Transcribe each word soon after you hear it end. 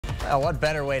What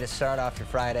better way to start off your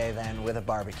Friday than with a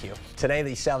barbecue? Today,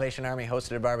 the Salvation Army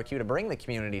hosted a barbecue to bring the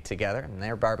community together, and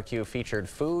their barbecue featured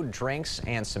food, drinks,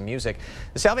 and some music.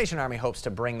 The Salvation Army hopes to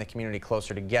bring the community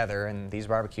closer together, and these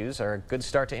barbecues are a good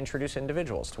start to introduce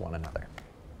individuals to one another.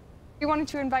 We wanted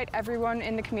to invite everyone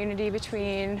in the community,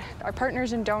 between our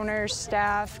partners and donors,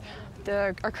 staff,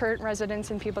 our current residents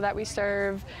and people that we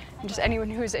serve, and just anyone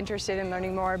who is interested in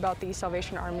learning more about the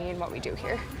Salvation Army and what we do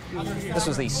here. This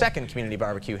was the second community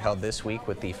barbecue held this week,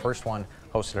 with the first one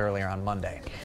hosted earlier on Monday.